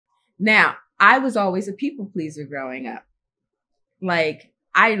Now, I was always a people pleaser growing up. Like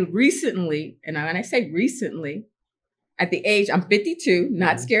I recently, and when I say recently, at the age, I'm 52,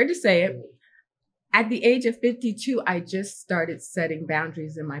 not scared to say it. At the age of 52, I just started setting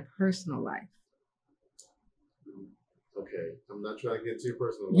boundaries in my personal life. Okay, I'm not trying to get too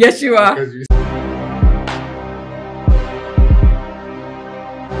personal. Yes, you are.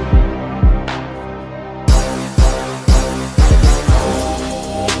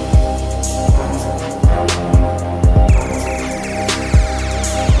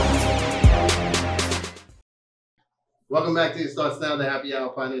 Welcome back to It Starts Now, the Happy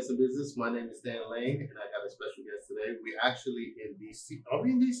Hour Finance and Business. My name is Dan Lane, and I got a special guest today. We're actually in D.C. Are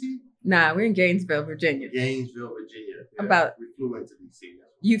we in D.C.? Nah, we're in Gainesville, Virginia. Gainesville, Virginia. Yeah, we flew into D.C.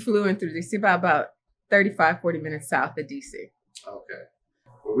 You flew into D.C. about 35, 40 minutes south of D.C. Okay.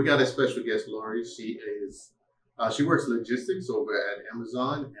 Well, we got a special guest, Lori. She works logistics over at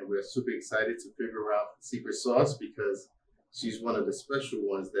Amazon, and we're super excited to figure out the secret sauce because she's one of the special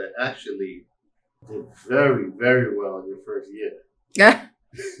ones that actually did very, very well in your first year. Yeah.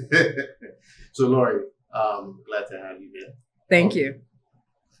 So, Lori, glad to have you here. Thank you.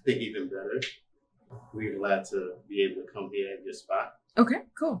 I think even better, we're glad to be able to come here in your spot. Okay,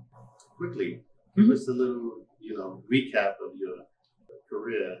 cool. Quickly, give us a little, recap of your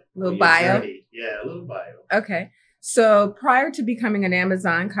career. A little bio. Journey. Yeah, a little bio. Okay. So prior to becoming an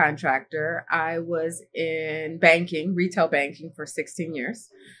Amazon contractor, I was in banking, retail banking for 16 years.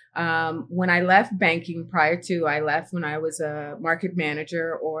 When I left banking I left when I was a market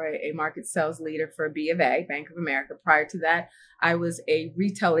manager or a market sales leader for B of A, Bank of America. Prior to that, I was a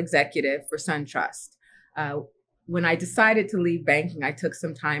retail executive for SunTrust. When I decided to leave banking, I took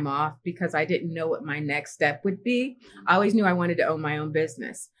some time off because I didn't know what my next step would be. I always knew I wanted to own my own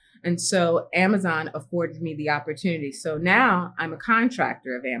business. And so Amazon afforded me the opportunity. So now I'm a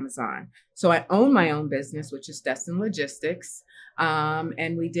contractor of Amazon. So I own my own business, which is Destin Logistics.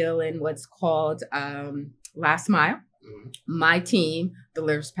 And we deal in what's called last mile. My team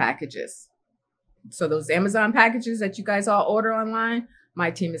delivers packages. So those Amazon packages that you guys all order online,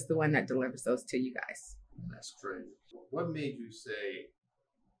 my team is the one that delivers those to you guys. That's great. What made you say,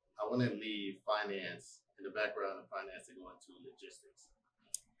 I want to leave finance, in the background of finance, and go into logistics?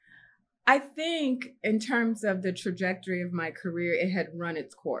 I think in terms of the trajectory of my career, it had run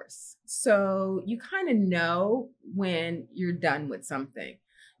its course. So you kind of know when you're done with something.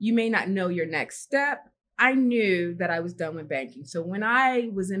 You may not know your next step. I knew that I was done with banking. So when I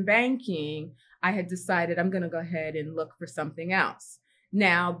was in banking, I had decided I'm going to go ahead and look for something else.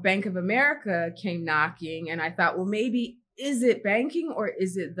 Now, Bank of America came knocking and I thought, well, maybe is it banking or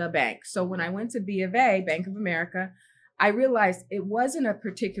is it the bank? So when I went to B of A, Bank of America, I realized it wasn't a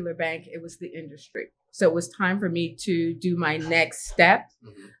particular bank, it was the industry. So it was time for me to do my next step.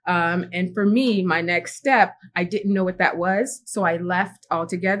 And for me, my next step, I didn't know what that was. So I left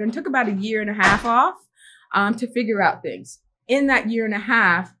altogether and took about a year and a half off to figure out things. In that year and a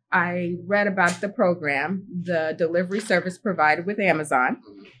half, I read about the program, the delivery service provided with Amazon.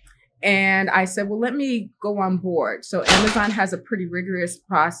 And I said, well, let me go on board. So Amazon has a pretty rigorous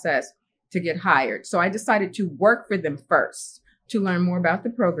process to get hired. So I decided to work for them first to learn more about the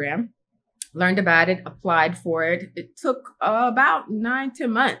program, learned about it, applied for it. It took about 9-10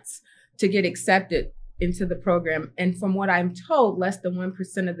 months to get accepted into the program. And from what I'm told, less than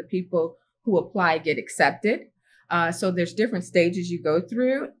 1% of the people who apply get accepted. So there's different stages you go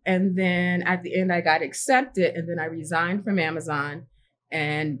through. And then at the end, I got accepted and then I resigned from Amazon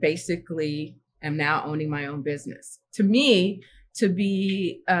and basically am now owning my own business. To me, to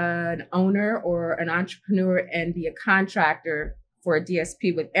be an owner or an entrepreneur and be a contractor for a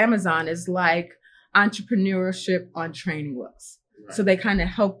DSP with Amazon is like entrepreneurship on training wheels. Right. So they kind of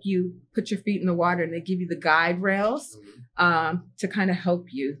help you put your feet in the water and they give you the guide rails to kind of help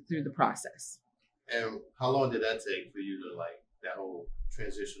you through the process. And how long did that take for you to that whole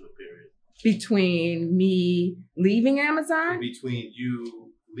transitional period? Between me leaving Amazon? Between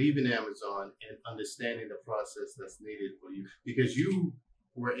you leaving Amazon and understanding the process that's needed for you, because you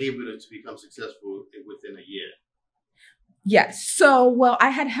were able to become successful within a year. Yes. So, well, I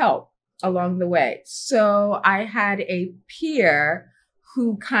had help along the way. So I had a peer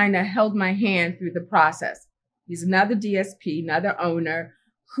who kind of held my hand through the process. He's another DSP, another owner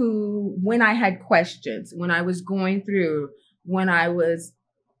who, when I had questions, when I was going through,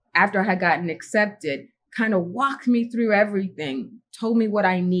 after I had gotten accepted, kind of walked me through everything, told me what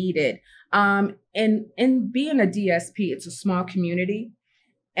I needed. And being a DSP, it's a small community.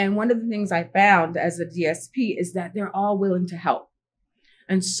 And one of the things I found as a DSP is that they're all willing to help.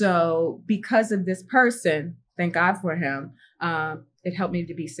 And so because of this person, thank God for him, it helped me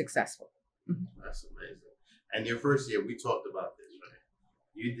to be successful. Mhm. That's amazing. And your first year, we talked about this, right?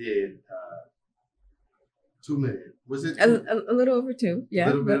 You did 2 million. Was it A little over two, a yeah,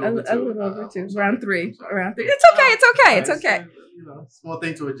 little bit but over two? a little over two, I'm sorry. around three, I'm sorry. around three. It's okay, it's okay, it's okay. You know, small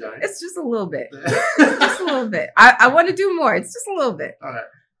thing to a giant. It's just a little bit, just a little bit. I want to do more. It's just a little bit. All right.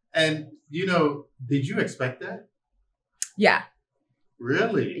 And you know, did you expect that? Yeah,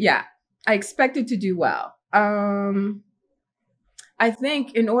 Really? yeah. I expected to do well. I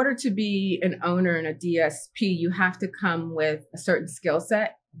think in order to be an owner in a DSP, you have to come with a certain skill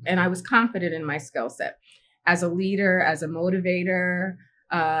set. And I was confident in my skill set as a leader, as a motivator,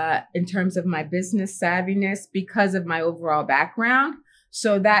 in terms of my business savviness because of my overall background.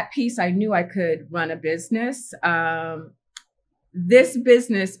 So that piece, I knew I could run a business. This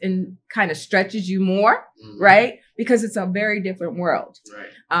business kind of stretches you more, right? Because it's a very different world. Right.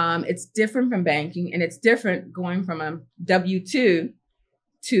 It's different from banking, and it's different going from a W-2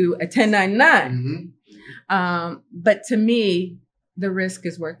 to a 1099. But to me, the risk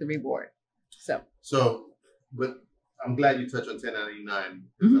is worth the reward. So, but I'm glad you touched on 1099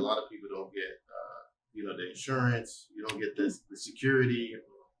 because a lot of people don't get, you know, the insurance. You don't get the security.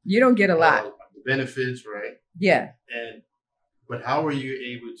 You don't get a lot. The benefits, right? Yeah. But how are you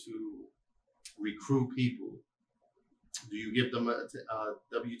able to recruit people? Do you give them a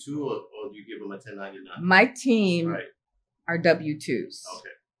W-2 or do you give them a 1099? My team Right. are W-2s.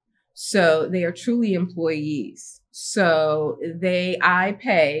 Okay. So they are truly employees. So I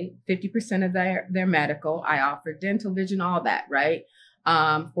pay 50% of their medical. I offer dental, vision, all that, right?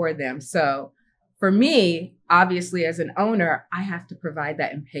 For them. So for me, obviously as an owner, I have to provide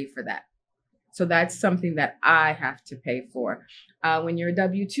that and pay for that. So that's something that I have to pay for. When you're a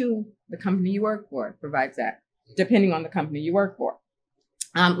W-2, the company you work for provides that, depending on the company you work for.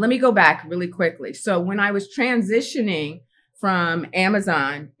 Let me go back really quickly. So when I was transitioning from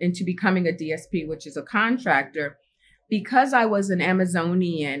Amazon into becoming a DSP, which is a contractor, because I was an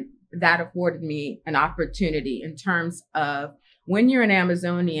Amazonian, that afforded me an opportunity in terms of when you're an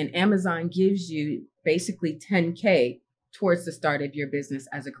Amazonian, Amazon gives you basically $10K towards the start of your business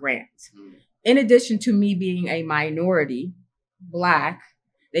as a grant. In addition to me being a minority, Black,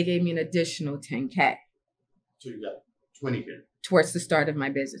 they gave me an additional $10K. So you got $20K towards the start of my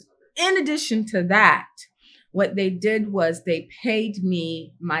business. In addition to that, what they did was they paid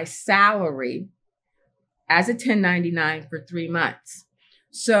me my salary as a 1099 for 3 months.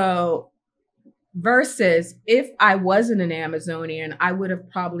 So versus if I wasn't an Amazonian, I would have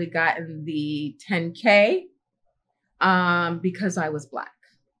probably gotten the 10K because I was Black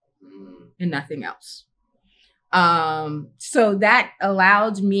and nothing else. So that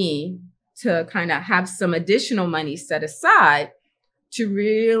allowed me to kind of have some additional money set aside to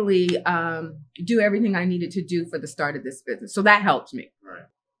really do everything I needed to do for the start of this business. So that helped me. Right.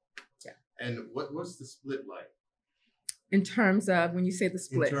 Yeah. And what's the split like? In terms of when you say the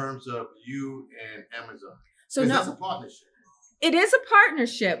split? In terms of you and Amazon. So no, it's a partnership. It is a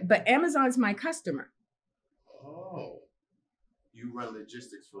partnership, but Amazon's my customer. Oh, you run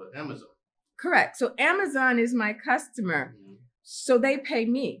logistics for Amazon. Correct. So Amazon is my customer. So they pay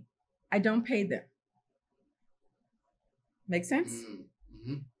me. I don't pay them. Make sense?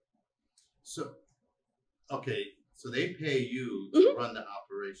 So, okay. So they pay you to run the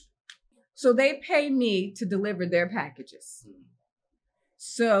operation. So they pay me to deliver their packages.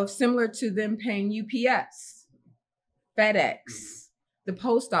 So similar to them paying UPS, FedEx, the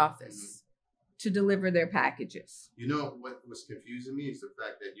post office to deliver their packages. You know what was confusing me is the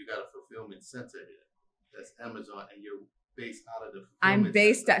fact that you got a fulfillment center here. That's Amazon, and you're based out of the fulfillment I'm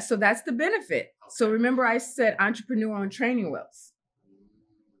based center. at, so that's the benefit. Okay. So remember I said entrepreneur on training wheels.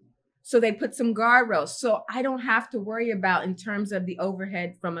 So they put some guardrails. So I don't have to worry about in terms of the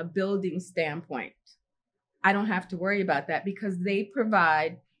overhead from a building standpoint. I don't have to worry about that because they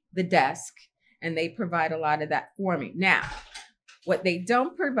provide the desk and they provide a lot of that for me. Now, what they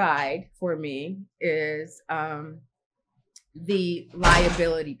don't provide for me is the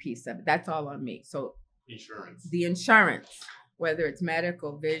liability piece of it. That's all on me. So insurance. The insurance, whether it's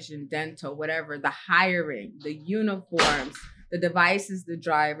medical, vision, dental, whatever, the hiring, the uniforms, the devices the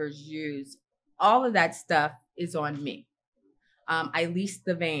drivers use, all of that stuff is on me. I lease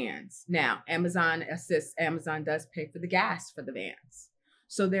the vans. Now, Amazon assists. Amazon does pay for the gas for the vans.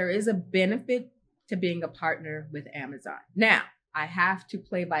 So there is a benefit to being a partner with Amazon. Now, I have to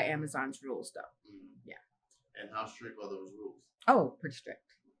play by Amazon's rules, though. Yeah. And how strict are those rules? Oh, pretty strict.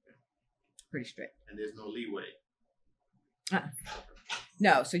 Pretty strict. And there's no leeway.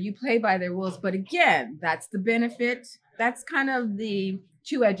 No, so you play by their rules. But again, that's the benefit. That's kind of the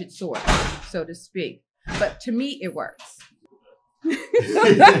two-edged sword, so to speak. But to me, it works.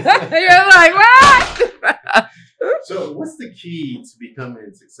 You're like, what? So, what's the key to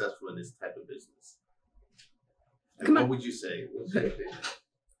becoming successful in this type of business? And Come what on. would you say? What's your opinion?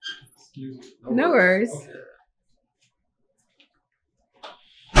 Excuse me. No worries. Okay.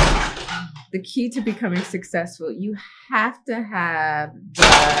 The key to becoming successful, you have to have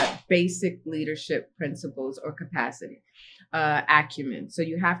the basic leadership principles or capacity, acumen. So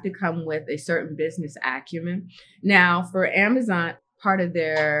you have to come with a certain business acumen. Now, for Amazon, part of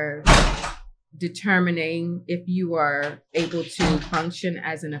their determining if you are able to function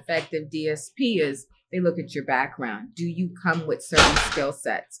as an effective DSP is they look at your background. Do you come with certain skill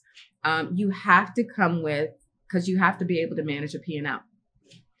sets? You have to come with, because you have to be able to manage a P&L.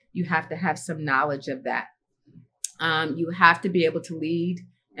 You have to have some knowledge of that. You have to be able to lead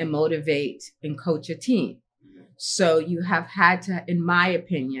and motivate and coach a team. So you have had to, in my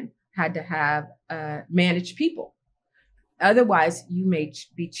opinion, had to have managed people. Otherwise, you may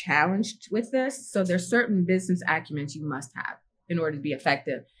be challenged with this. So there's certain business acumens you must have in order to be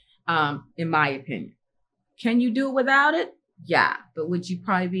effective, in my opinion. Can you do it without it? Yeah. But would you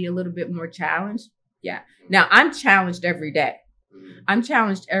probably be a little bit more challenged? Yeah. Now, I'm challenged every day. I'm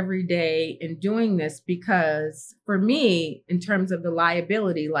challenged every day in doing this because for me, in terms of the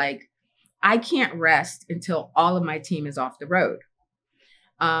liability, like I can't rest until all of my team is off the road.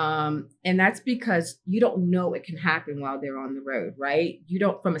 And that's because you don't know what can happen while they're on the road, right? You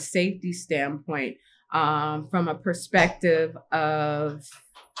don't, from a safety standpoint, from a perspective of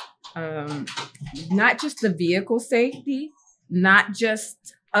not just the vehicle safety, not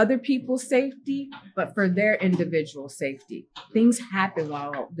just other people's safety, but for their individual safety. Things happen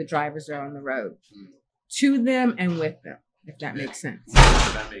while the drivers are on the road, to them and with them, if that makes sense.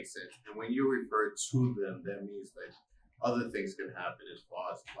 That makes sense. And when you refer to them, that means that other things can happen as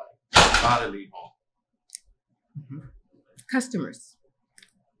far as like bodily harm. Customers.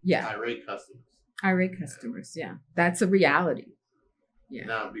 Yeah. Irate customers. Irate customers. Yeah. That's a reality. Yeah.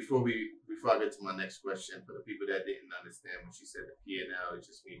 Now, before I get to my next question, for the people that didn't understand when she said the P&L, it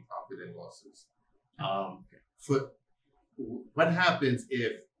just means profit and losses. For what happens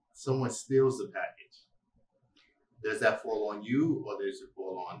if someone steals the package? Does that fall on you, or does it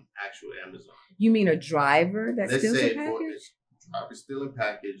fall on actual Amazon? You mean a driver that Let's steals say a package? drivers stealing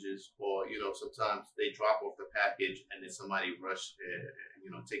packages, or sometimes they drop off the package and then somebody rush,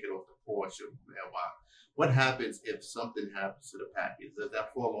 take it off the porch or whatever. What happens if something happens to the package? Does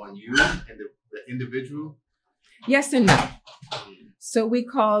that fall on you and the individual? Yes and no. So we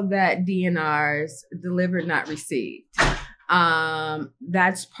call that DNRs, delivered not received.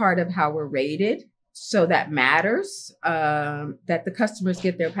 That's part of how we're rated. So that matters, that the customers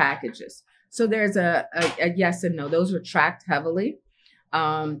get their packages. So there's a yes and no. Those are tracked heavily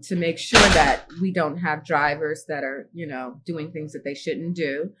to make sure that we don't have drivers that are, doing things that they shouldn't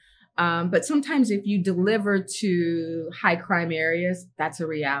do. But sometimes if you deliver to high crime areas, that's a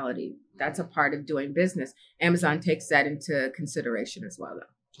reality. That's a part of doing business. Amazon takes that into consideration as well,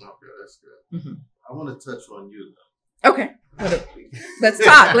 though. Okay, that's good. Mm-hmm. I want to touch on you, though. Okay. Let's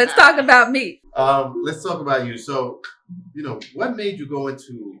talk. Let's talk about me. Let's talk about you. So, what made you go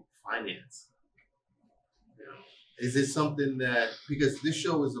into finance? Is it something that, because this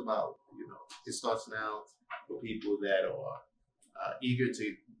show is about, it starts now for people that are eager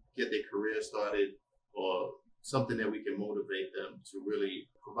to get their career started, or something that we can motivate them to really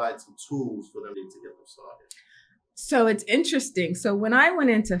provide some tools for them to get them started? So it's interesting. So when I went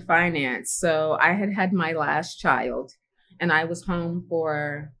into finance, so I had my last child and I was home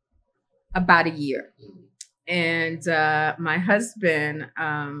for about a year. And my husband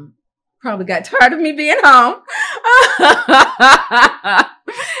probably got tired of me being home.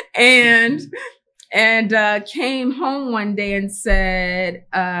 and came home one day and said,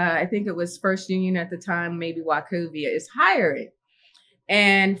 I think it was First Union at the time, maybe Wachovia is hiring.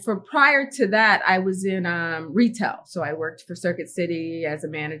 And for prior to that, I was in retail. So I worked for Circuit City as a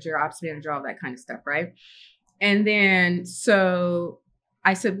manager, ops manager, all that kind of stuff, right? And then so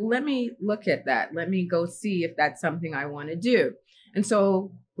I said, well, let me look at that. Let me go see if that's something I want to do. And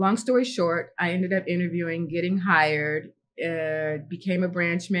so long story short, I ended up interviewing, getting hired, became a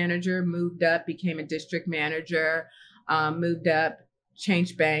branch manager, moved up, became a district manager, moved up,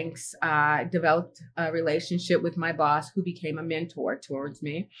 changed banks, developed a relationship with my boss who became a mentor towards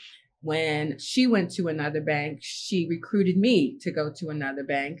me. When she went to another bank, she recruited me to go to another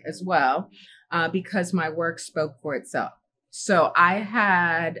bank as well, because my work spoke for itself. So I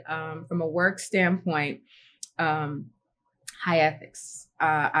had, from a work standpoint, high ethics.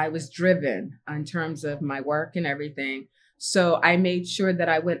 I was driven in terms of my work and everything. So I made sure that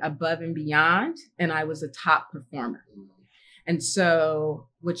I went above and beyond, and I was a top performer. And so,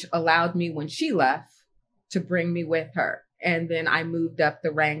 which allowed me when she left to bring me with her. And then I moved up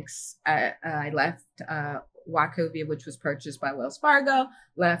the ranks. I left Wachovia, which was purchased by Wells Fargo,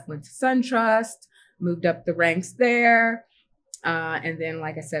 left, went to SunTrust, moved up the ranks there. And then,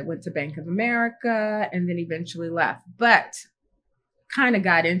 like I said, went to Bank of America and then eventually left. But kind of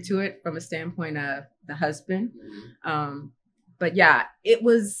got into it from a standpoint of the husband. But yeah, it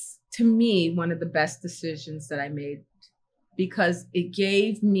was, to me, one of the best decisions that I made because it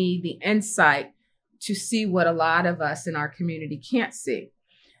gave me the insight to see what a lot of us in our community can't see.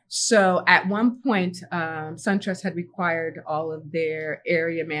 So at one point, SunTrust had required all of their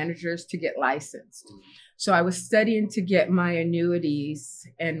area managers to get licensed. So I was studying to get my annuities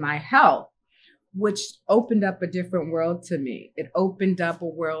and my health, which opened up a different world to me. It opened up a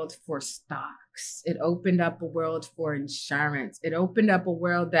world for stocks. It opened up a world for insurance. It opened up a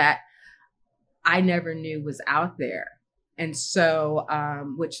world that I never knew was out there. And so,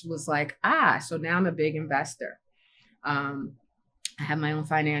 which was like, so now I'm a big investor. I have my own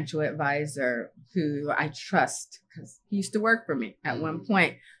financial advisor who I trust because he used to work for me at one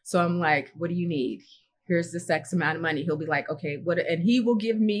point. So I'm like, what do you need? Here's this X amount of money. He'll be like, okay, what? And he will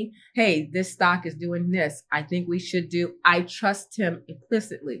give me, hey, this stock is doing this. I think we should do. I trust him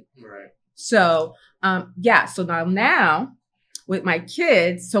implicitly. Right. So, So now with my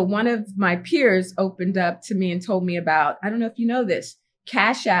kids, so one of my peers opened up to me and told me about, I don't know if you know this,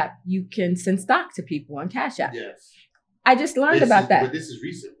 Cash App. You can send stock to people on Cash App. Yes. I just learned about that. But this is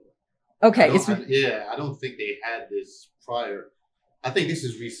recent. Okay. I don't think they had this prior. I think this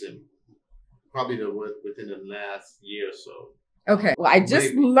is recent. Probably within the last year or so. Okay. Well, I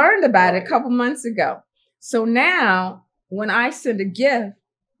just learned about it a couple months ago. So now when I send a gift,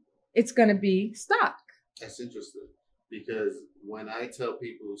 it's going to be stock. That's interesting because when I tell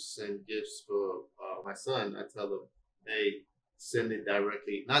people to send gifts for my son, I tell them, hey, send it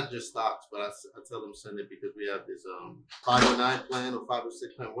directly, not just stocks, but I tell them send it because we have this 509 plan or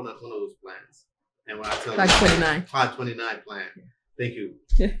 506 plan, one of those plans. And when I tell 529. 529 plan, thank you.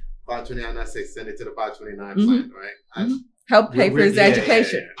 529, I say send it to the 529 plan, right? Help pay for his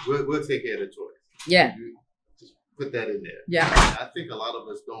education. Yeah. We'll take care of the choice. Yeah. Just put that in there. Yeah. I think a lot of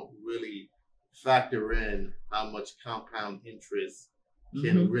us don't really factor in how much compound interest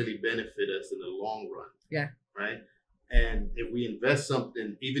can really benefit us in the long run. Yeah. Right? And if we invest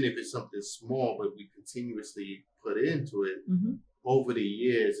something, even if it's something small, but we continuously put into it, over the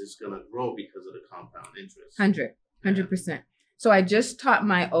years, it's going to grow because of the compound interest. 100%. So I just taught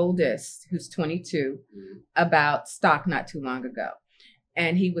my oldest, who's 22, about stock not too long ago.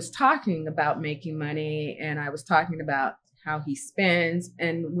 And he was talking about making money. And I was talking about how he spends.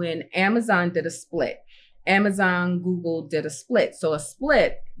 And when Amazon did a split, Google did a split. So a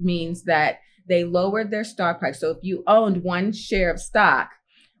split means that they lowered their stock price. So if you owned one share of stock,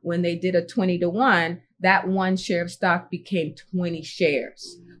 when they did a 20-to-1, that one share of stock became 20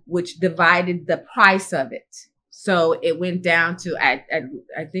 shares, which divided the price of it. So it went down to, I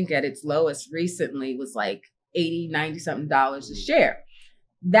think at its lowest recently was like $80, $90 something a share.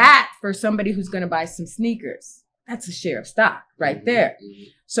 That for somebody who's going to buy some sneakers, that's a share of stock right there.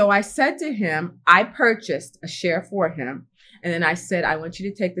 So I said to him, I purchased a share for him. And then I said, I want you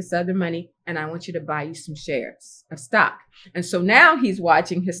to take this other money and I want you to buy you some shares of stock. And so now he's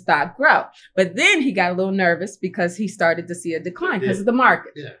watching his stock grow. But then he got a little nervous because he started to see a decline because of the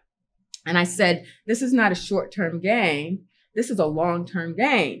market. Yeah. And I said, this is not a short-term gain. This is a long-term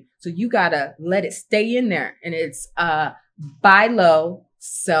gain. So you got to let it stay in there. And it's buy low,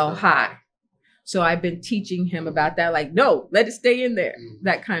 sell high. So I've been teaching him about that. Like, no, let it stay in there.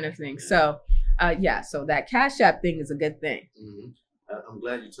 That kind of thing. So, so that Cash App thing is a good thing. I'm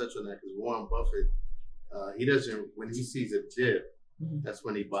glad you touched on that because Warren Buffett, he doesn't, when he sees a dip, that's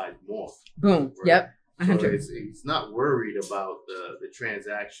when he buys more. Boom. Right? Yep. So he's not worried about the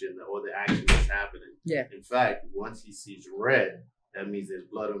transaction or the action that's happening. Yeah. In fact, once he sees red, that means there's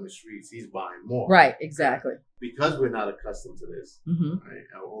blood on the streets. He's buying more. Right. Exactly. Because we're not accustomed to this, right?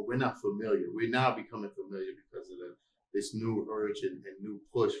 Or we're not familiar. We're now becoming familiar because of this new urge and new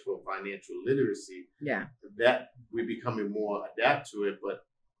push for financial literacy. Yeah. That we're becoming more adapt to it. But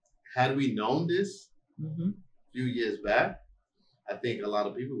had we known this a few years back, I think a lot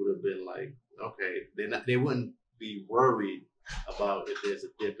of people would have been like, okay, they wouldn't be worried about if there's a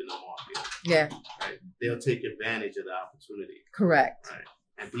dip in the market. Yeah. Right. They'll take advantage of the opportunity. Correct. Right.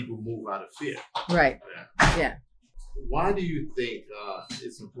 And people move out of fear. Right. Yeah. Why do you think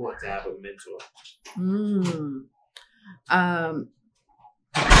it's important to have a mentor?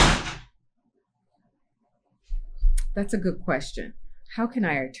 That's a good question. How can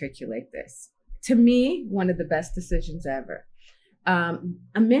I articulate this? To me, one of the best decisions ever. A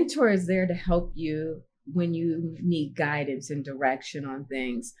mentor is there to help you when you need guidance and direction on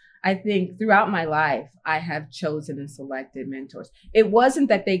things. I think throughout my life, I have chosen and selected mentors. It wasn't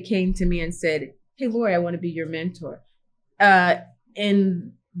that they came to me and said, "Hey, Lori, I want to be your mentor."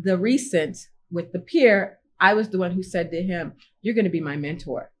 In the recent with the peer, I was the one who said to him, "You're going to be my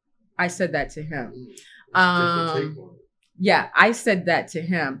mentor." I said that to him. Yeah, I said that to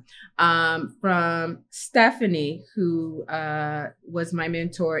him. From Stephanie, who was my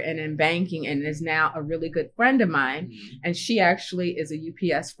mentor and in banking and is now a really good friend of mine. And she actually is a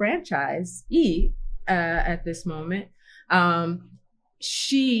UPS franchisee at this moment. I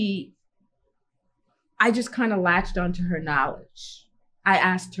just kind of latched onto her knowledge. I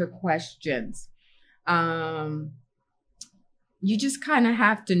asked her questions. You just kind of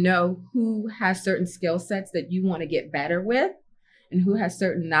have to know who has certain skill sets that you want to get better with and who has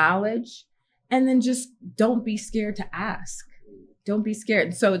certain knowledge. And then just don't be scared to ask. Don't be scared.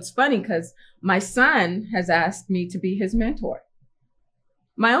 And so it's funny because my son has asked me to be his mentor.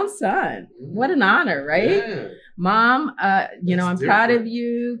 My own son. What an honor, right? Yeah. Mom, I'm different. proud of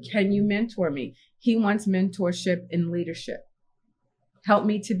you. Can you mentor me? He wants mentorship in leadership. Help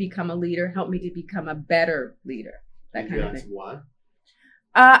me to become a leader. Help me to become a better leader. That kind of thing. Why?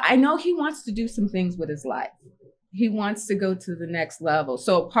 I know he wants to do some things with his life. He wants to go to the next level.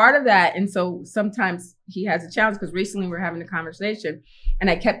 So part of that, and so sometimes he has a challenge because recently we're having a conversation and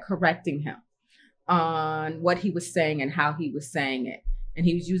I kept correcting him on what he was saying and how he was saying it. And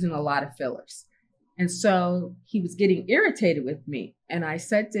he was using a lot of fillers. And so he was getting irritated with me. And I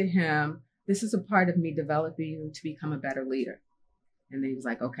said to him, "This is a part of me developing you to become a better leader." And then he was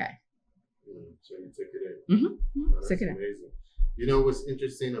like, "Okay." So you took it in. Mm-hmm. That's amazing. You know what's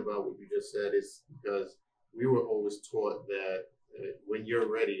interesting about what you just said is because we were always taught that when you're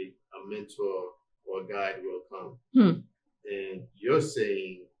ready, a mentor or a guide will come. And you're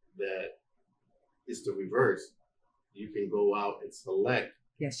saying that it's the reverse. You can go out and select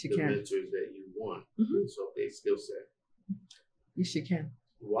the mentors that you want. So they skill set. Yes, you can.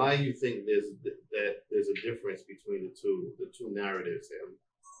 Why you think there's a difference between the two narratives, and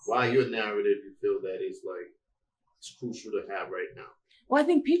why your narrative you feel that is like it's crucial to have right now? Well, I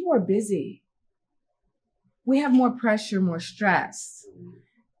think people are busy. We have more pressure, more stress.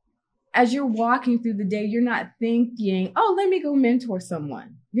 As you're walking through the day, you're not thinking, "Oh, let me go mentor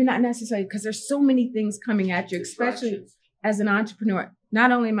someone." You're not necessarily, because there's so many things coming at you, especially as an entrepreneur.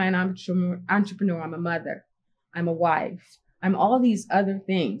 Not only am I an entrepreneur, I'm a mother, I'm a wife, I'm all these other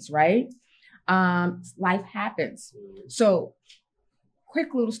things, right? Life happens. So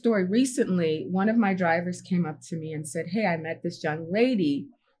quick little story. Recently, one of my drivers came up to me and said, "Hey, I met this young lady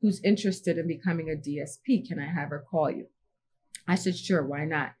who's interested in becoming a DSP. Can I have her call you?" I said, "Sure, why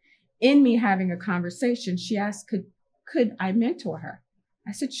not?" In me having a conversation, she asked, could I mentor her?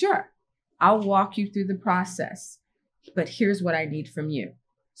 I said, "Sure, I'll walk you through the process, but here's what I need from you."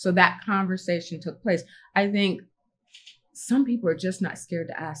 So that conversation took place. I think some people are just not scared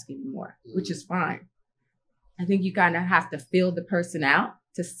to ask anymore, which is fine. I think you kind of have to feel the person out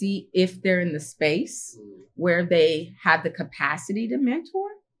to see if they're in the space where they have the capacity to mentor,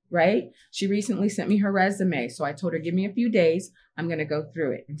 right? She recently sent me her resume. So I told her, "Give me a few days. I'm going to go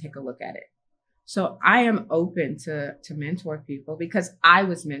through it and take a look at it." So I am open to mentor people because I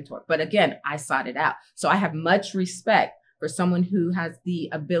was mentored. But again, I sought it out. So I have much respect for someone who has the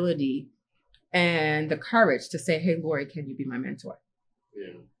ability and the courage to say, "Hey, Lori, can you be my mentor?"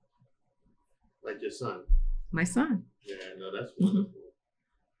 Yeah. Like your son. My son. Yeah, no, that's wonderful.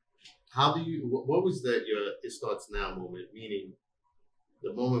 How do you, what was that your It Starts Now moment? Meaning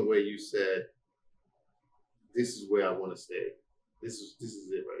the moment where you said, "This is where I want to stay. This is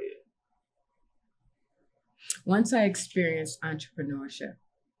it right here." Once I experienced entrepreneurship,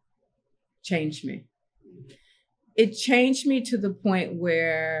 changed me. It changed me to the point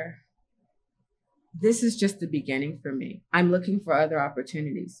where this is just the beginning for me. I'm looking for other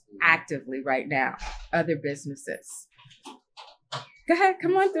opportunities actively right now, other businesses. Go ahead,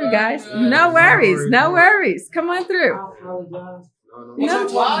 come on through, guys. No worries, no worries. Come on through.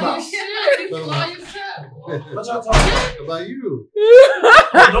 What y'all talking about you?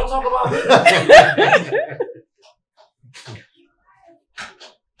 Don't talk about me.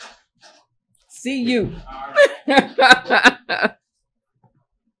 See you.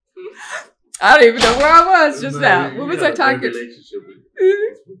 I don't even know where I was just now. What was I talking?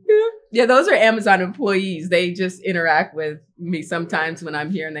 Yeah, those are Amazon employees. They just interact with me sometimes when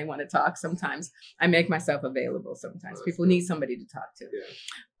I'm here and they want to talk. Sometimes I make myself available. Sometimes people need somebody to talk to.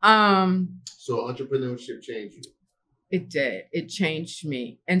 Yeah. So entrepreneurship changed you. It did. It changed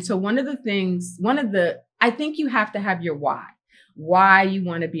me. And so I think you have to have your why. why you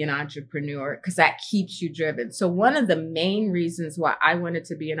want to be an entrepreneur, because that keeps you driven. So one of the main reasons why I wanted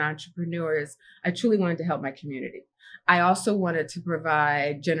to be an entrepreneur is I truly wanted to help my community. I also wanted to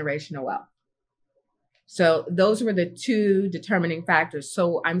provide generational wealth. So those were the two determining factors.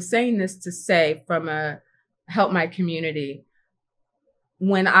 So I'm saying this to say, from a help my community,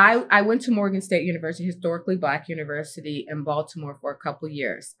 when I went to Morgan State University, historically Black university in Baltimore for a couple of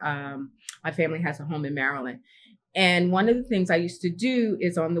years. My family has a home in Maryland. And one of the things I used to do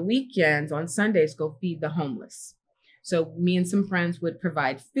is on the weekends, on Sundays, go feed the homeless. So me and some friends would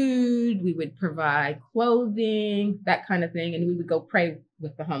provide food, we would provide clothing, that kind of thing. And we would go pray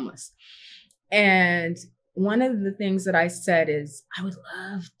with the homeless. And one of the things that I said is, I would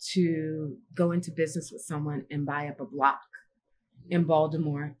love to go into business with someone and buy up a block in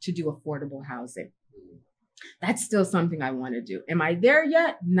Baltimore to do affordable housing. That's still something I want to do. Am I there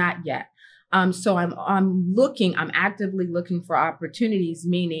yet? Not yet. So I'm actively looking for opportunities,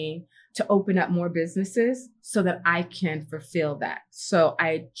 meaning to open up more businesses so that I can fulfill that. So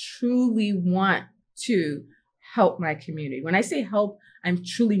I truly want to help my community. When I say help, I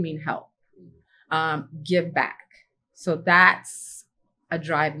truly mean help. Give back. So that's a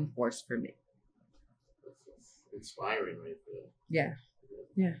driving force for me. That's inspiring right there. Yeah.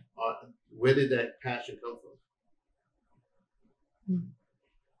 Yeah. Where did that passion come from?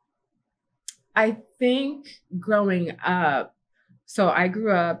 I think growing up, so I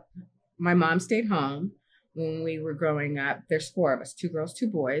grew up, my mom stayed home when we were growing up. There's 4 of us, 2 girls, 2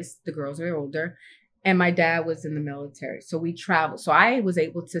 boys. The girls are older. And my dad was in the military. So we traveled. So I was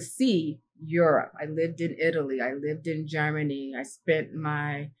able to see Europe. I lived in Italy. I lived in Germany. I spent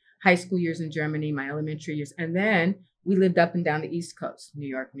my high school years in Germany, my elementary years. And then we lived up and down the East Coast, New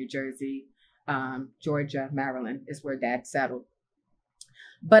York, New Jersey, Georgia, Maryland is where Dad settled.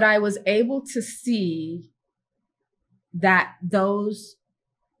 But I was able to see that those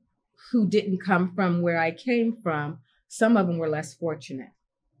who didn't come from where I came from, some of them were less fortunate,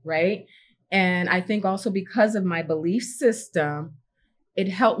 right? And I think also because of my belief system, it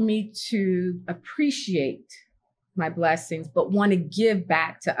helped me to appreciate my blessings, but want to give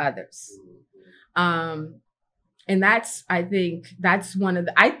back to others. And I think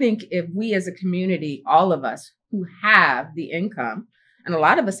if we as a community, all of us who have the income, and a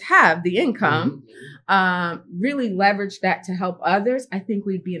lot of us have the income, really leverage that to help others, I think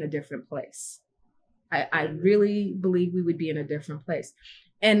we'd be in a different place. I really believe we would be in a different place.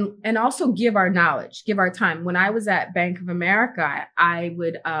 And also give our knowledge, give our time. When I was at Bank of America, I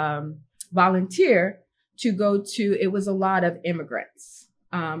would volunteer to go to, it was a lot of immigrants,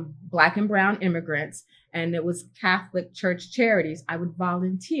 Black and brown immigrants, and it was Catholic church charities. I would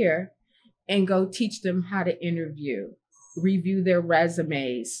volunteer and go teach them how to interview, review their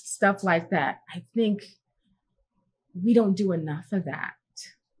resumes, stuff like that. I think we don't do enough of that.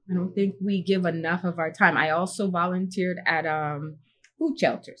 I don't think we give enough of our time. I also volunteered at food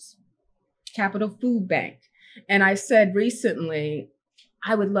shelters, Capital Food Bank. And I said recently,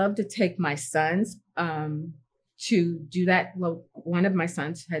 I would love to take my sons to do that. Well, one of my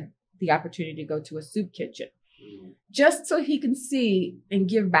sons had the opportunity to go to a soup kitchen, just so he can see and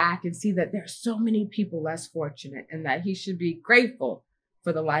give back and see that there are so many people less fortunate and that he should be grateful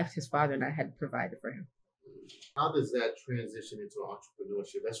for the life his father and I had provided for him. How does that transition into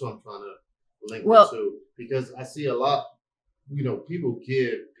entrepreneurship? That's what I'm trying to link it to, because I see a lot, people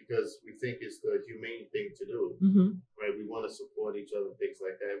give because we think it's the humane thing to do, right? We want to support each other, things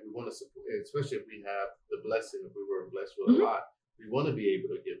like that. We want to support, especially if we have the blessing, if we were blessed with a lot, we want to be able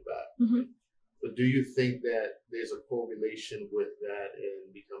to give back. But do you think that there's a correlation with that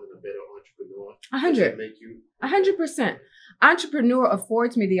and becoming a better entrepreneur? 100%. Entrepreneur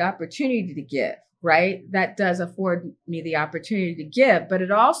affords me the opportunity to give, right? That does afford me the opportunity to give, but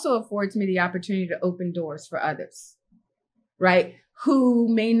it also affords me the opportunity to open doors for others, right? Who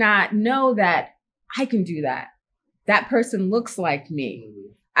may not know that I can do that. That person looks like me.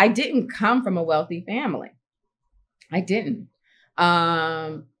 I didn't come from a wealthy family. I didn't.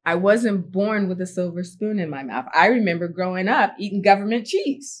 I wasn't born with a silver spoon in my mouth. I remember growing up eating government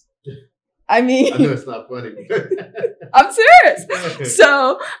cheese. I mean, I know it's not funny. I'm serious.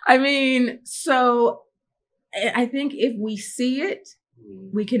 So I think if we see it,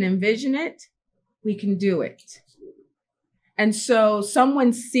 we can envision it, we can do it. And so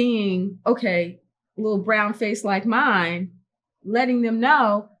someone seeing, okay, a little brown face like mine, letting them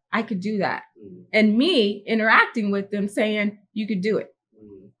know I could do that. And me interacting with them saying, you could do it.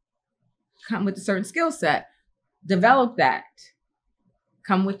 Come with a certain skill set, develop that,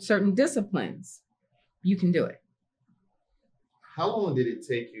 come with certain disciplines. You can do it. How long did it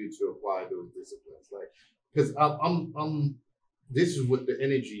take you to acquire those disciplines? Like, because I'm this is what the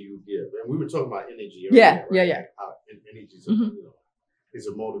energy you give. And we were talking about energy Yeah, earlier, right? yeah. How energy is, Mhm. is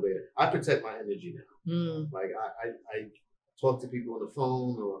a motivator. I protect my energy now. Mm. Like I talk to people on the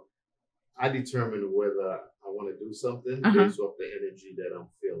phone, or I determine whether I want to do something based off the energy that I'm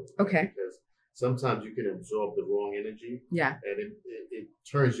feeling. Right? Okay. Because sometimes you can absorb the wrong energy. Yeah. And it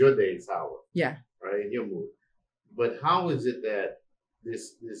turns your day sour. Yeah. Right, in your mood. But how is it that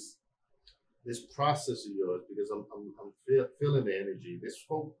this process of yours, because I'm feeling the energy, this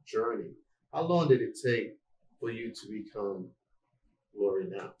whole journey, how long did it take for you to become Lori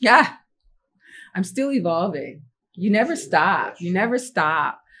now? Yeah. I'm still evolving. You never stop. You never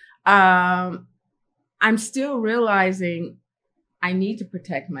stop. I'm still realizing I need to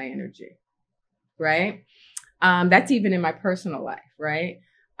protect my energy. Right. That's even in my personal life. Right.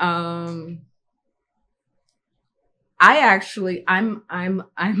 I'm an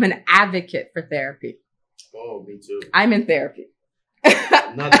advocate for therapy. Oh, me too. I'm in therapy.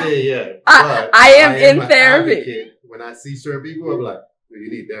 I'm not there yet. I am in therapy. When I see certain people, I'm like, you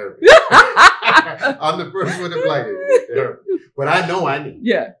need therapy. I'm the first one to be like, you need therapy. But I know I need it.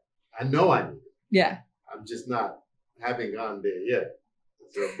 Yeah. I know I need it. Yeah. I'm just not having gone there yet.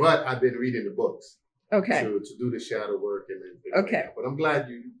 So, but I've been reading the books. Okay. To do the shadow work and then things like that. But I'm glad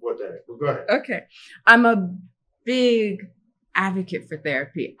you brought that up. Well, go ahead. Okay. I'm a big advocate for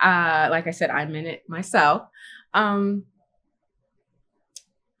therapy. Like I said, I'm in it myself.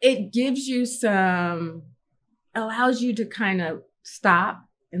 It gives you allows you to kind of stop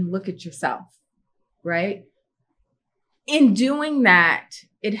and look at yourself, right? In doing that,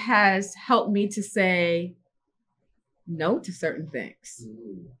 it has helped me to say no to certain things.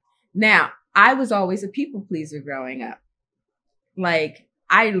 Mm. Now, I was always a people pleaser growing up. Like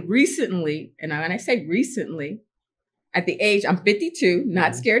I recently, and when I say recently, at the age, I'm 52,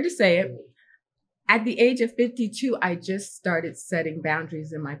 not scared to say it. At the age of 52, I just started setting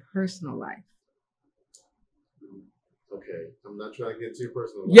boundaries in my personal life. Okay, I'm not trying to get to your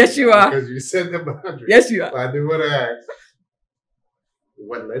personal life. Yes, you are. Because you set the boundaries. Yes, you are. But I do want to ask,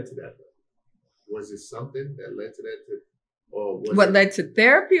 what led to that? Was it something that led to that? What led to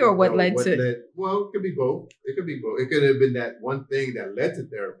therapy, or what led to? Well, it could be both. It could be both. It could have been that one thing that led to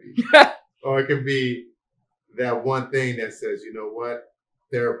therapy, or it could be that one thing that says, you know what,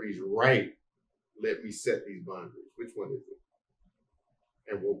 therapy's right. Let me set these boundaries. Which one is it?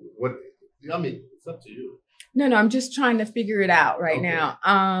 And what? I mean, it's up to you. No, I'm just trying to figure it out right now.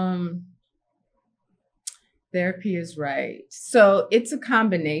 Therapy is right. So it's a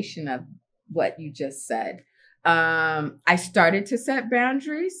combination of what you just said. I started to set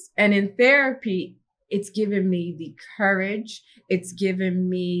boundaries, and in therapy, it's given me the courage. It's given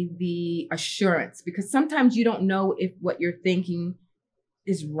me the assurance, because sometimes you don't know if what you're thinking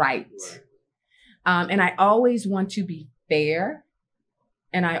is right. And I always want to be fair,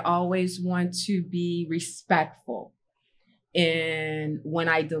 and I always want to be respectful in when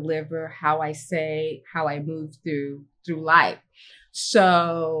I deliver, how I say, how I move through life.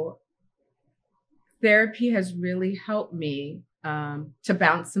 So therapy has really helped me to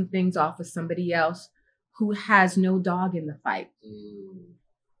bounce some things off of somebody else who has no dog in the fight.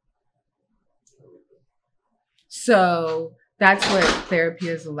 So that's what therapy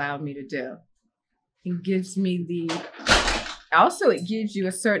has allowed me to do. It gives me it gives you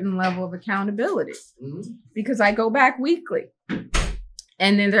a certain level of accountability, because I go back weekly.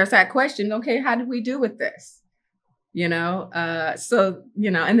 And then there's that question, okay, how did we do with this? And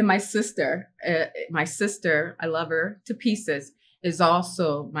then my sister, I love her to pieces, is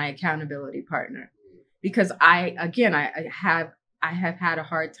also my accountability partner, because I have had a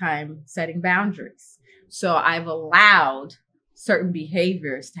hard time setting boundaries. So I've allowed certain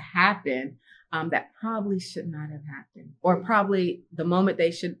behaviors to happen that probably should not have happened, or probably the moment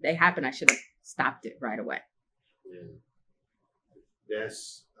they happen, I should have stopped it right away. Yeah.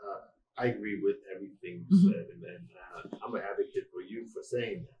 I agree with everything you said, and I'm an advocate for you for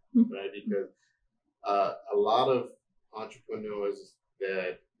saying that, right? Because a lot of entrepreneurs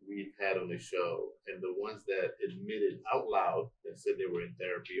that we've had on the show, and the ones that admitted out loud that said they were in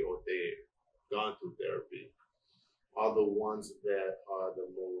therapy or they've gone through therapy, are the ones that are the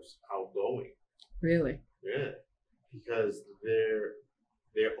most outgoing. Really? Yeah, because they're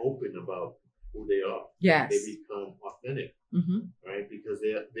open about who they are. Yes. They become authentic, right? Because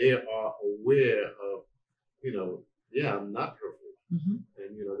they are aware of, I'm not perfect,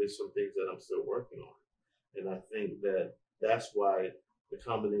 and there's some things that I'm still working on, and I think that's why the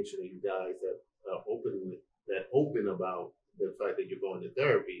combination of you guys that are open about the fact that you're going to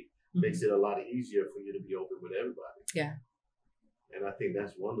therapy makes it a lot easier for you to be open with everybody. Yeah. And I think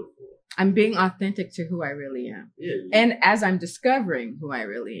that's wonderful. I'm being authentic to who I really am. Yeah. And as I'm discovering who I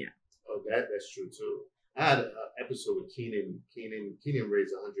really am. Oh, that's true too. I had an episode with Keenan. Keenan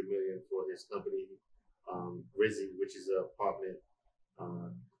raised $100 million for his company, Rizzy, which is an apartment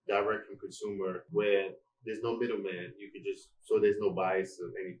direct from consumer where there's no middleman. You can just, so there's no bias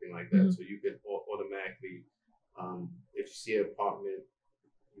or anything like that. Mm-hmm. So you can automatically, if you see an apartment,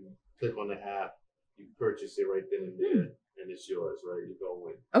 you click on the app, you purchase it right then and there, and it's yours, right? You go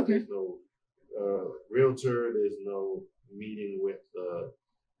in. Okay. There's no realtor. There's no meeting with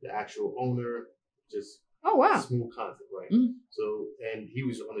the actual owner. Just smooth concept, right? Mm-hmm. So, and he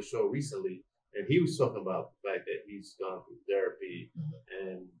was on the show recently, and he was talking about the fact that he's gone through therapy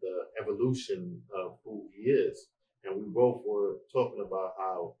and the evolution of who he is. And we both were talking about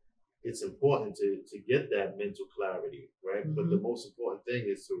how it's important to get that mental clarity, right? Mm-hmm. But the most important thing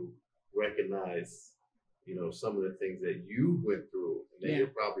is to recognize, some of the things that you went through and that you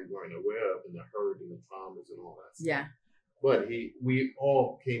probably weren't aware of, and the hurt and the traumas and all that stuff. Yeah. But we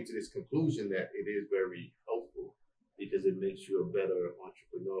all came to this conclusion that it is very helpful because it makes you a better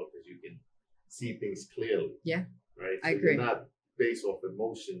entrepreneur because you can see things clearly. Yeah. Right? So I agree. You're not based off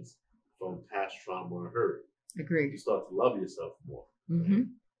emotions from past trauma or hurt. Agreed. You start to love yourself more. Mm-hmm. Right?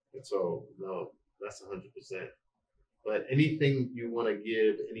 And so, no, that's 100%. But anything you want to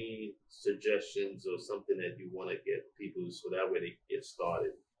give, any suggestions or something that you want to get people so that way they get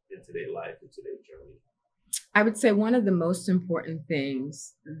started into their life, into their journey? I would say one of the most important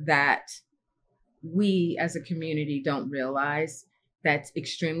things that we as a community don't realize that's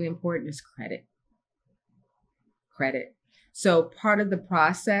extremely important is credit. Credit. So part of the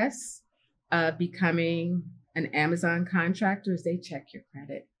process of becoming an Amazon contractor is they check your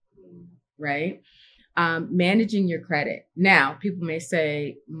credit, right? Managing your credit. Now, people may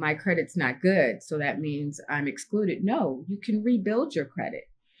say, my credit's not good, so that means I'm excluded. No, you can rebuild your credit.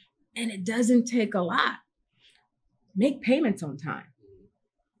 And it doesn't take a lot. Make payments on time.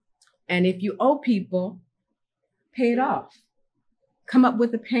 And if you owe people, pay it off. Come up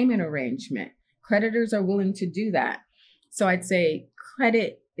with a payment arrangement. Creditors are willing to do that. So I'd say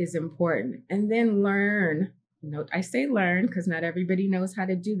credit is important. And then learn. Note, I say learn because not everybody knows how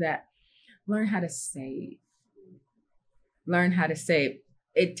to do that. Learn how to save. Learn how to save.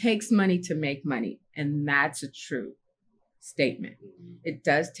 It takes money to make money. And that's a true statement. It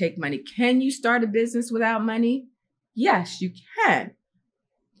does take money. Can you start a business without money? Yes, you can.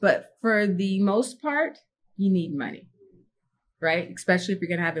 But for the most part, you need money, right? Especially if you're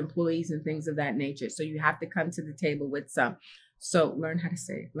going to have employees and things of that nature. So you have to come to the table with some. So learn how to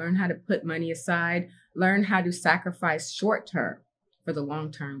save, learn how to put money aside, learn how to sacrifice short term for the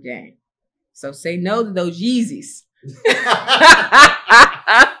long term gain. So say no to those Yeezys.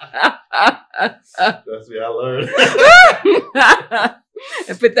 That's what I learned.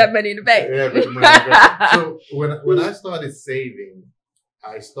 And put that money in the bank. Yeah, put the money in the bank. So when I started saving,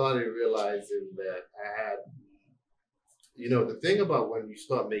 I started realizing that I had, the thing about when you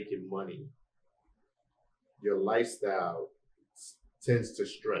start making money, your lifestyle tends to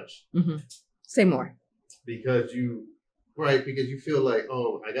stretch. Mm-hmm. Say more. Because you feel like,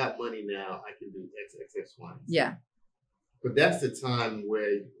 oh, I got money now, I can do X, X, X, Y. Yeah. But that's the time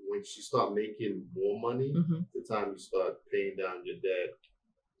when you start making more money, the time you start paying down your debt,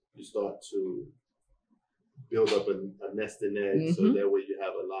 you start to build up a nest egg, so that way you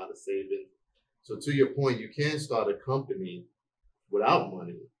have a lot of savings. So to your point, you can start a company without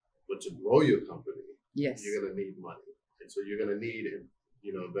money, but to grow your company, yes, you're going to need money. And so you're going to need,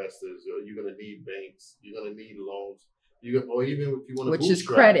 investors, or you're going to need banks, you're going to need loans, or even if you want to which is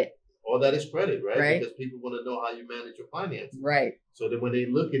credit. All that is credit, right? Because people want to know how you manage your finances. Right. So that when they're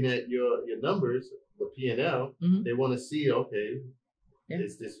looking at your numbers, the P&L, they want to see, okay,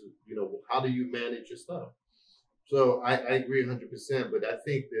 is this, how do you manage your stuff? So I agree 100%, but I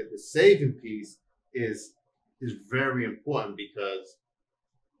think that the saving piece is very important because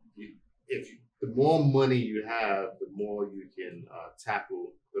the more money you have, the more you can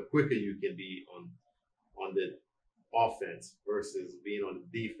tackle, the quicker you can be on the offense versus being on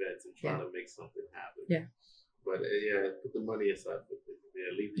the defense and trying to make something happen. Yeah. But put the money aside.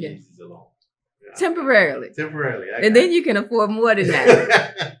 Leave the Yeezys alone. Yeah. Temporarily. And then you can afford more than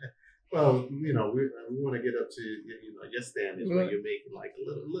that. Well, we want to get up to your standards where you're making like a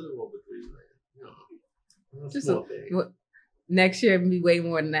little over $3 million. Just small thing. Next year, it'll be way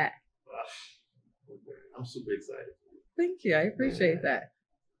more than that. I'm super excited. Thank you. I appreciate that.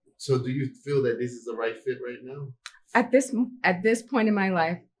 So, do you feel that this is the right fit right now? At this point in my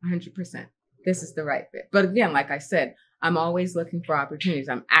life, 100%. This is the right fit. But again, like I said, I'm always looking for opportunities.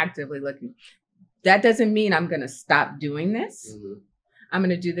 I'm actively looking. That doesn't mean I'm going to stop doing this. Mm-hmm. I'm going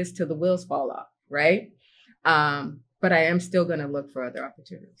to do this till the wheels fall off, right? But I am still going to look for other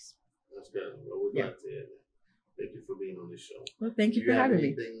opportunities. That's good. Well, we're glad to hear that. Thank you for being on the show. Well, thank you for having me.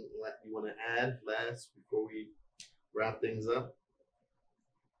 Anything you want to add last before we wrap things up?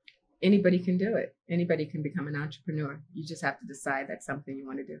 Anybody can do it. Anybody can become an entrepreneur. You just have to decide that's something you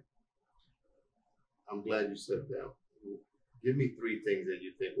want to do. I'm glad you said that. Give me 3 things that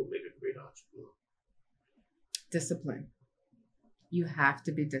you think will make a great entrepreneur. Discipline. You have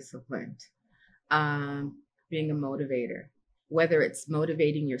to be disciplined. Being a motivator, whether it's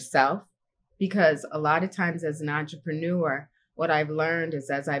motivating yourself, because a lot of times as an entrepreneur, what I've learned is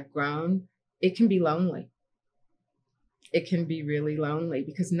as I've grown, it can be lonely. It can be really lonely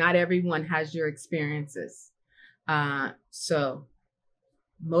because not everyone has your experiences. So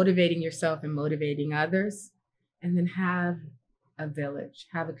motivating yourself and motivating others, and then have a village,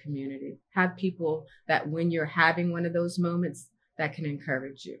 have a community, have people that when you're having one of those moments that can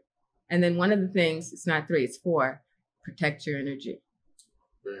encourage you. And then one of the things, it's not 3, it's 4, protect your energy.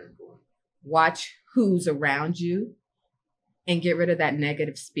 Very important. Watch who's around you and get rid of that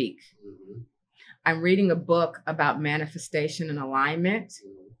negative speak. Mm-hmm. I'm reading a book about manifestation and alignment.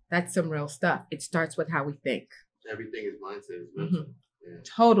 Mm-hmm. That's some real stuff. It starts with how we think. Everything is mindset, is mental. Mm-hmm. Yeah.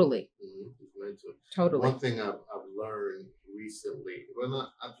 Totally. Mm-hmm. It's mental. Totally. One thing I've learned recently,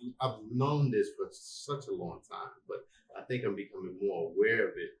 I've known this for such a long time, but I think I'm becoming more aware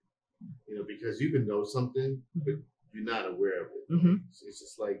of it. Because you can know something, but you're not aware of it. Mm-hmm. So it's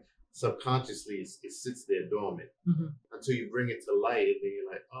just like subconsciously it sits there dormant until you bring it to light, and then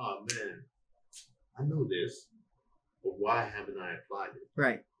you're like, oh man, I know this, but why haven't I applied it?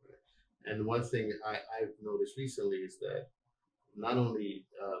 Right. And one thing I've noticed recently is that not only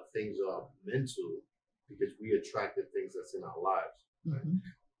things are mental, because we attract the things that's in our lives, right?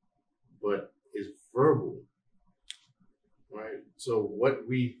 But it's verbal, right? So what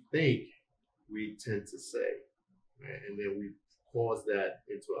we think, we tend to say, right? And then we cause that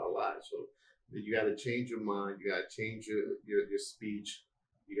into our lives. So you got to change your mind. You got to change your speech.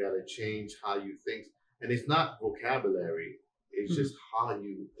 You got to change how you think. And it's not vocabulary. It's just how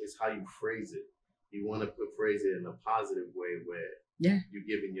you phrase it. You want to phrase it in a positive way where you're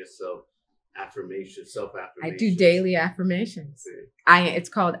giving yourself affirmation, self-affirmation. I do daily affirmations. It's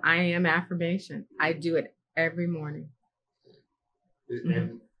called I Am Affirmation. I do it every morning.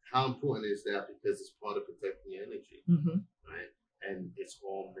 And how important is that? Because it's part of protecting your energy, right? And it's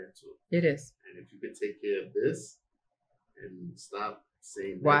all mental. It is. And if you could take care of this and stop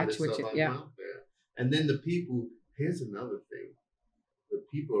saying watch what stuff you, out there. And then here's another thing. The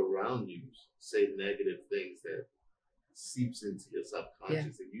people around you say negative things that seeps into your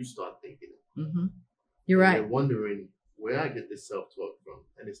subconscious and you start thinking it. You're right. You're wondering where I get this self-talk from,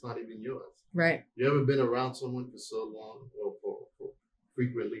 and it's not even yours. Right. You ever been around someone for so long or for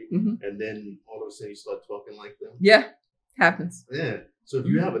frequently, and then all of a sudden you start talking like them? Yeah, happens. Yeah. So if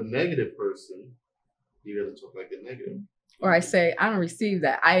you have a negative person, you're going to talk like a negative. Or I say, I don't receive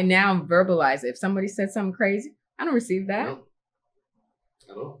that. I now verbalize it. If somebody said something crazy, I don't receive that. No.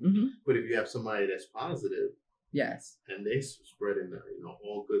 At all. But if you have somebody that's positive, yes, and they spreading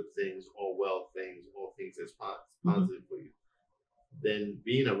all good things, all well things, all things that's positive for you, then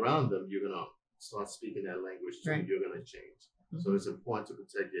being around them, you're gonna start speaking that language too. Right. You're gonna change. So it's important to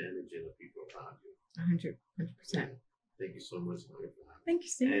protect your energy and the people around you. 100%. Thank you so much, Maria. Thank you,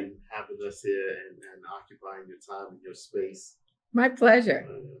 Steve. And having us here and occupying your time and your space. My pleasure.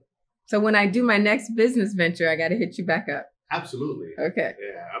 So when I do my next business venture, I got to hit you back up. Absolutely. Okay.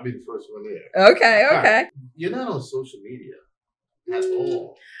 Yeah, I'll be the first one there. Okay. Right. You're not on social media at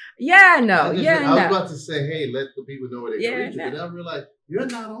all. Yeah, no. I was about to say, hey, let the people know where they can reach you, but I realized you're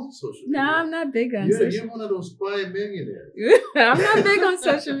not on social media. No, I'm not big on social media. You're one of those quiet millionaires. I'm not big on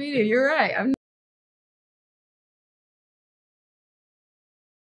social media. You're right.